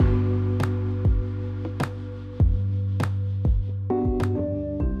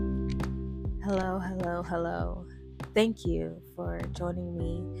hello. Thank you for joining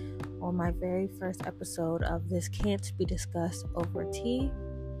me on my very first episode of This Can't Be Discussed Over Tea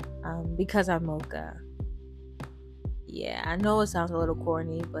because I'm Mocha. Yeah, I know it sounds a little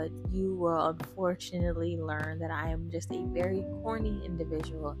corny, but you will unfortunately learn that I am just a very corny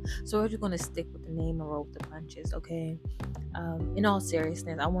individual. So we're just going to stick with the name and roll with the punches, okay? In all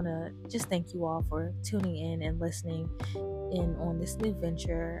seriousness, I want to just thank you all for tuning in and listening in on this new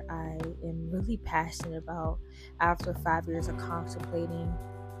venture I am really passionate about. After 5 years of contemplating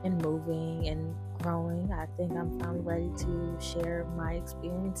and moving and growing, I think I'm finally ready to share my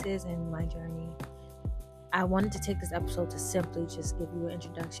experiences and my journey. I wanted to take this episode to simply just give you an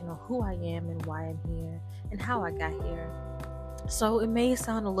introduction on who I am and why I'm here and how I got here. So it may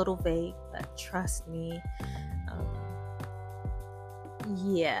sound a little vague, but trust me,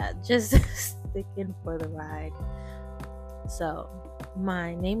 just stick in for the ride. So,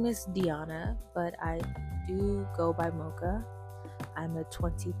 my name is Deanna, but I do go by Mocha. I'm a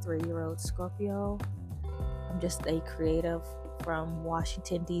 23-year-old Scorpio. I'm just a creative from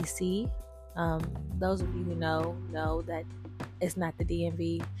Washington, D.C. Those of you who know that it's not the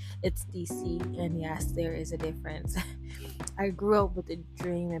DMV, it's D.C. And yes, there is a difference. I grew up with a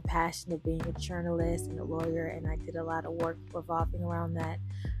dream and passion of being a journalist and a lawyer, and I did a lot of work revolving around that.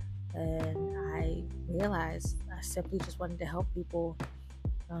 And I realized I simply just wanted to help people.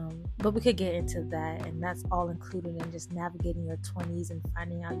 But we could get into that, and that's all included in just navigating your 20s and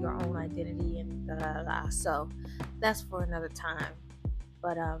finding out your own identity and So that's for another time.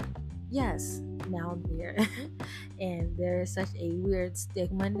 But yes, now I'm here. And there is such a weird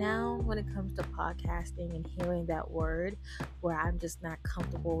stigma now when it comes to podcasting and hearing that word, where I'm just not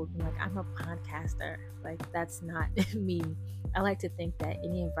comfortable. Like, I'm a podcaster. Like, that's not me. I like to think that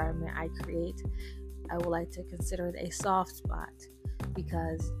any environment I create, I would like to consider it a soft spot,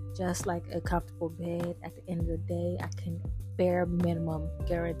 because just like a comfortable bed, at the end of the day, I can bare minimum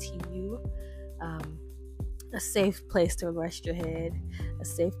guarantee you a safe place to rest your head, a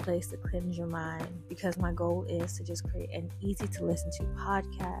safe place to cleanse your mind, because my goal is to just create an easy to listen to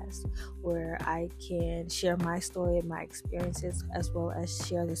podcast where I can share my story and my experiences, as well as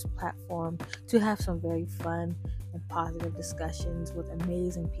share this platform to have some very fun and positive discussions with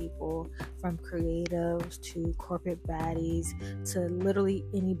amazing people, from creatives to corporate baddies to literally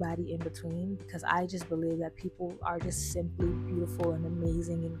anybody in between, because I just believe that people are just simply beautiful and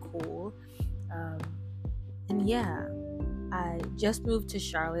amazing and cool. And yeah, I just moved to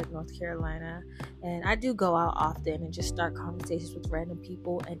Charlotte, North Carolina, and I do go out often and just start conversations with random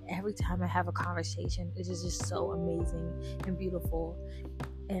people, and every time I have a conversation, it is just so amazing and beautiful.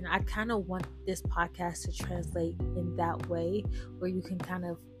 And I kind of want this podcast to translate in that way, where you can kind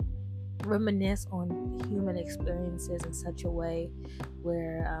of reminisce on human experiences in such a way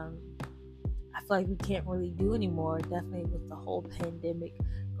where I feel like we can't really do anymore, definitely with the whole pandemic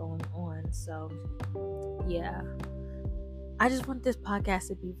going on. So yeah, I just want this podcast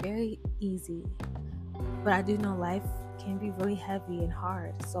to be very easy, but I do know life can be really heavy and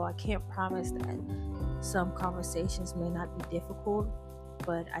hard, so I can't promise that some conversations may not be difficult,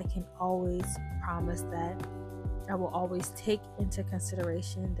 but I can always promise that I will always take into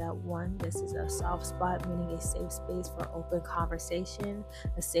consideration that, one, this is a soft spot, meaning a safe space for open conversation,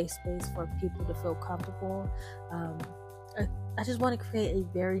 a safe space for people to feel comfortable. I just want to create a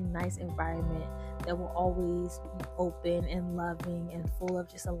very nice environment that will always be open and loving and full of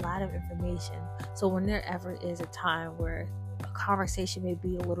just a lot of information. So when there ever is a time where a conversation may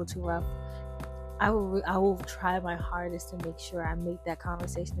be a little too rough, I will try my hardest to make sure I make that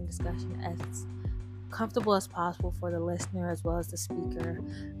conversation and discussion as comfortable as possible for the listener, as well as the speaker,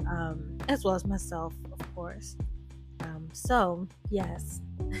 as well as myself, of course. So yes,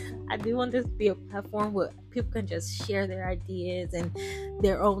 I do want this to be a platform where people can just share their ideas and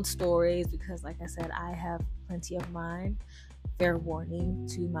their own stories, because like I said, I have plenty of mine. Fair warning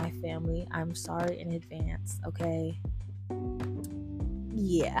to my family, I'm sorry in advance, okay?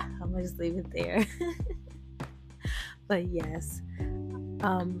 Yeah, I'm gonna just leave it there. But yes,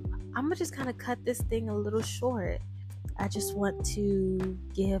 I'm gonna just kind of cut this thing a little short. I just want to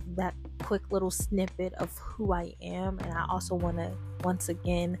give that quick little snippet of who I am, and I also want to once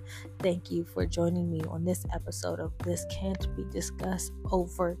again thank you for joining me on this episode of This Can't Be Discussed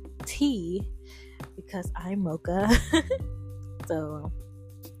Over Tea, because I'm Mocha. So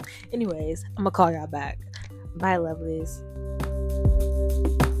anyways, I'm gonna call y'all back. Bye, lovelies.